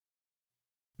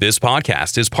This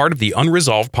podcast is part of the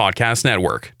Unresolved Podcast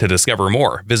Network. To discover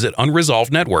more, visit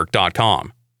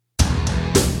unresolvednetwork.com.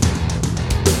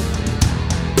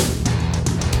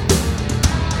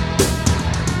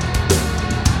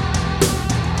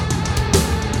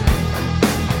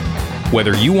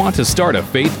 Whether you want to start a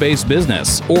faith-based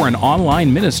business or an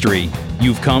online ministry,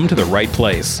 you've come to the right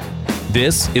place.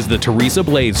 This is the Teresa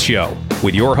Blaze Show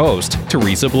with your host,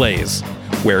 Teresa Blaze,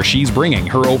 where she's bringing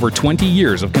her over 20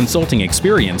 years of consulting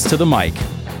experience to the mic.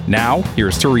 Now,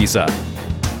 here's Teresa.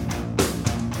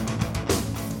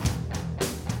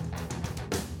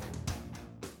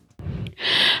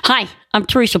 Hi, I'm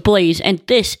Teresa Blaze, and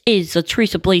this is the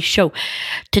Teresa Blaze Show.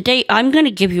 Today, I'm going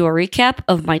to give you a recap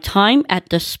of my time at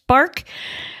the Spark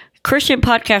Christian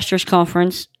Podcasters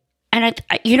Conference. And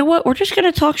you know what? We're just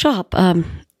going to talk shop.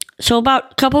 So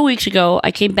about a couple of weeks ago,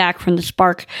 I came back from the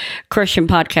Spark Christian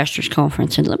Podcasters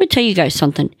Conference, and let me tell you guys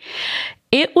something.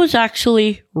 It was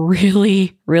actually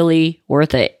really, really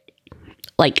worth it.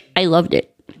 Like, I loved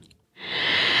it.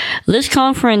 This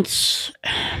conference,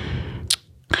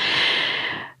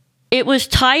 it was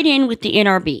tied in with the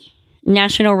NRB,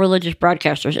 National Religious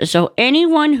Broadcasters. And so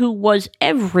everyone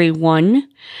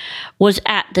was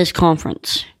at this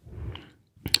conference.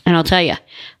 And I'll tell you,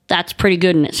 that's pretty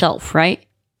good in itself, right?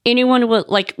 Anyone was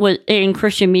in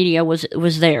Christian media was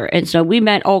there. And so we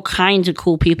met all kinds of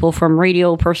cool people, from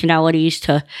radio personalities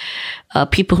to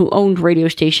people who owned radio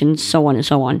stations, so on and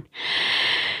so on.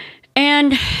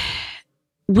 And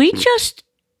we just,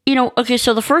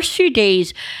 so the first few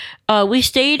days, we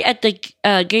stayed at the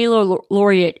Gaylord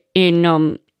Laureate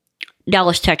in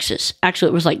Dallas, Texas. Actually,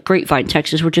 it was like Grapevine,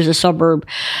 Texas, which is a suburb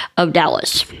of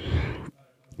Dallas.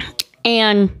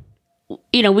 And,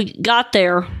 we got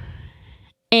there,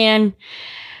 and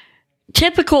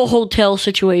typical hotel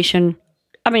situation.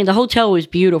 I mean, the hotel was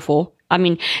beautiful. I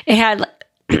mean, it had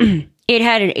an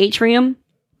atrium,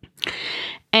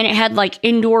 and it had like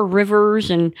indoor rivers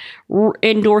and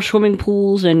indoor swimming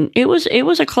pools, and it was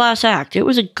a class act. It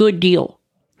was a good deal,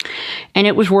 and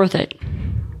it was worth it.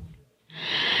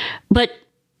 But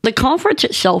the conference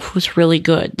itself was really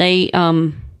good. They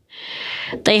had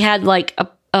like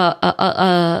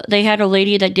they had a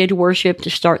lady that did worship to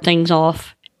start things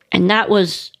off, and that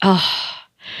was that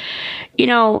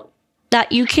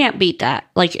you can't beat that.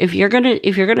 Like, if you're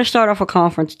gonna start off a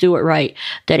conference, do it right,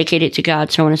 dedicate it to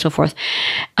God, so on and so forth.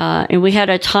 And we had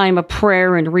a time of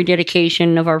prayer and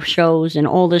rededication of our shows and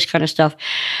all this kind of stuff.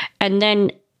 And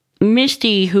then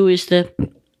Misty, who is the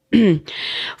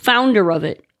founder of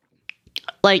it,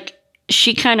 like,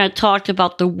 she kind of talked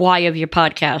about the why of your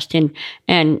podcast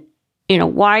and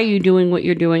why are you doing what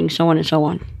you're doing, so on and so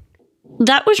on.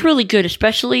 That was really good,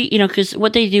 especially, because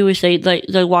what they do is they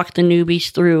walk the newbies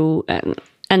through, and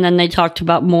then they talked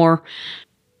about more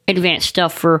advanced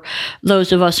stuff for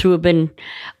those of us who have been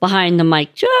behind the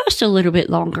mic just a little bit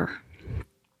longer.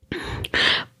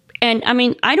 And I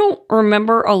mean, I don't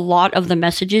remember a lot of the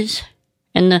messages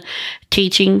and the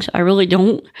teachings. I really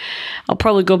don't. I'll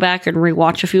probably go back and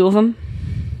rewatch a few of them,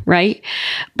 right?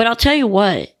 But I'll tell you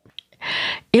what.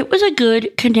 It was a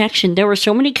good connection. There were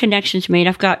so many connections made.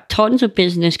 I've got tons of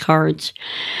business cards.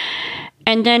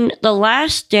 And then the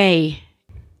last day,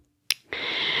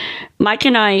 Mike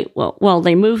and I,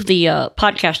 they moved the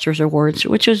Podcasters Awards,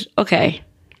 which was okay.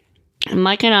 And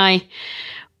Mike and I,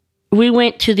 we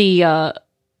went to the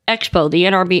expo, the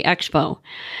NRB expo.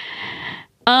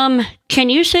 Can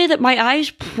you say that my eyes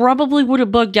probably would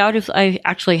have bugged out if I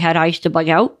actually had eyes to bug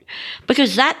out?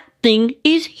 Because that thing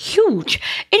is huge.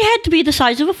 It had to be the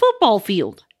size of a football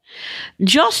field.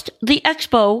 Just the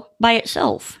expo by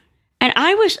itself. And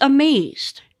I was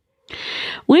amazed.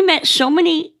 We met so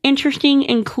many interesting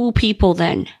and cool people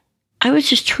then. I was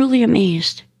just truly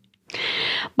amazed.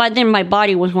 By then, my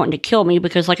body was wanting to kill me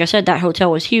because, like I said, that hotel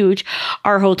was huge.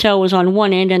 Our hotel was on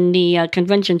one end, and the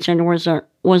convention center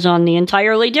was on the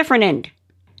entirely different end.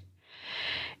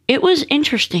 It was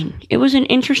interesting. It was an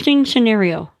interesting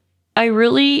scenario. I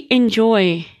really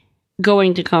enjoy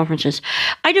going to conferences.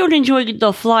 I don't enjoy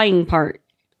the flying part.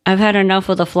 I've had enough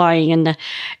of the flying and the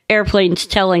airplanes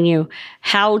telling you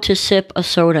how to sip a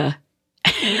soda.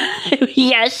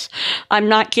 Yes, I'm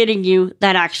not kidding you.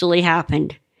 That actually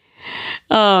happened.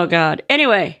 Oh, God.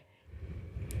 Anyway,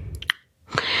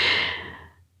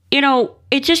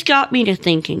 it just got me to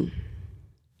thinking.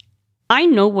 I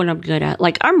know what I'm good at.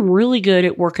 Like, I'm really good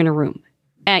at working a room.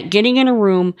 At getting in a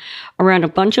room around a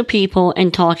bunch of people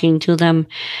and talking to them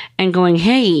and going,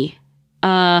 hey,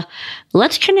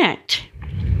 let's connect.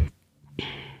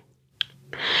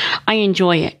 I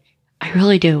enjoy it. I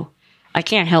really do. I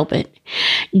can't help it.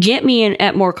 Get me in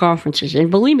at more conferences.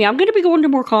 And believe me, I'm going to be going to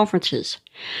more conferences.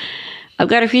 I've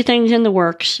got a few things in the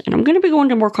works, and I'm going to be going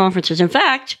to more conferences. In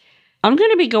fact, I'm going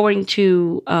to be going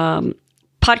to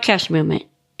Podcast Movement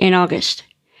in August.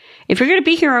 If you're going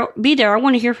to be there, I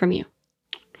want to hear from you.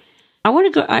 I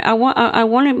want to go. I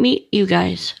want to meet you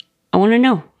guys. I want to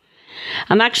know.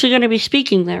 I'm actually going to be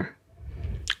speaking there.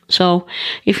 So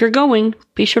if you're going,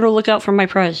 be sure to look out for my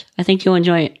prez. I think you'll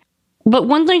enjoy it. But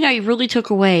one thing I really took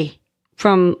away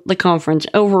from the conference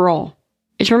overall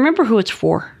is remember who it's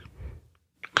for.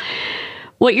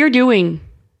 What you're doing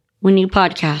when you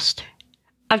podcast.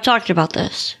 I've talked about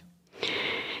this.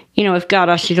 If God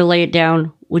asked you to lay it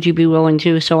down, would you be willing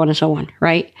to? So on and so on,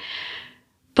 right?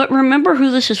 But remember who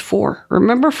this is for.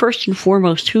 Remember first and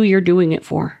foremost who you're doing it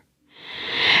for.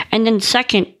 And then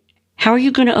second, how are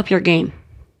you going to up your game?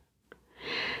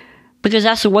 Because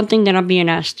that's the one thing that I'm being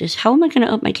asked is, how am I going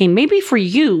to up my game? Maybe for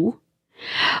you,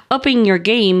 upping your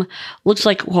game looks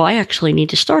like, well, I actually need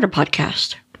to start a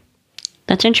podcast.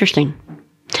 That's interesting.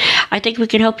 I think we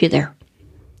can help you there.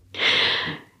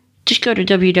 Just go to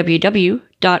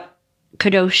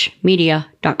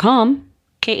www.kadoshmedia.com,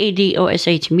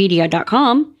 KADOSH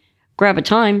media.com, grab a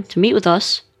time to meet with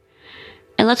us,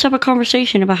 and let's have a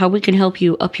conversation about how we can help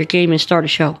you up your game and start a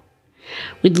show.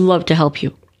 We'd love to help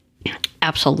you.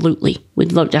 Absolutely.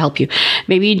 We'd love to help you.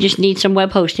 Maybe you just need some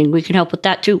web hosting. We can help with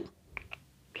that too.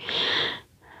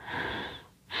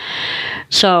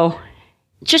 So,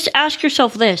 just ask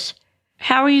yourself this.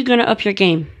 How are you going to up your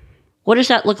game? What does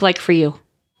that look like for you?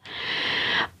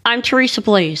 I'm Teresa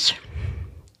Blaze.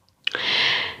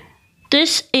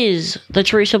 This is the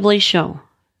Teresa Blaze Show.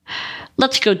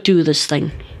 Let's go do this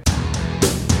thing.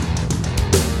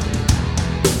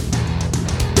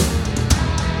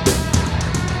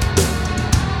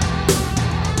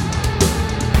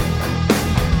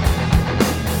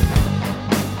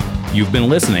 You've been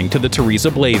listening to The Teresa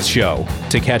Blaze Show.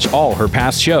 To catch all her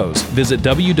past shows, visit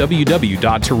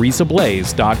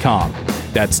www.teresablaze.com.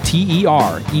 That's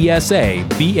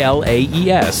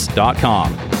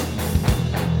TeresaBlaze.com.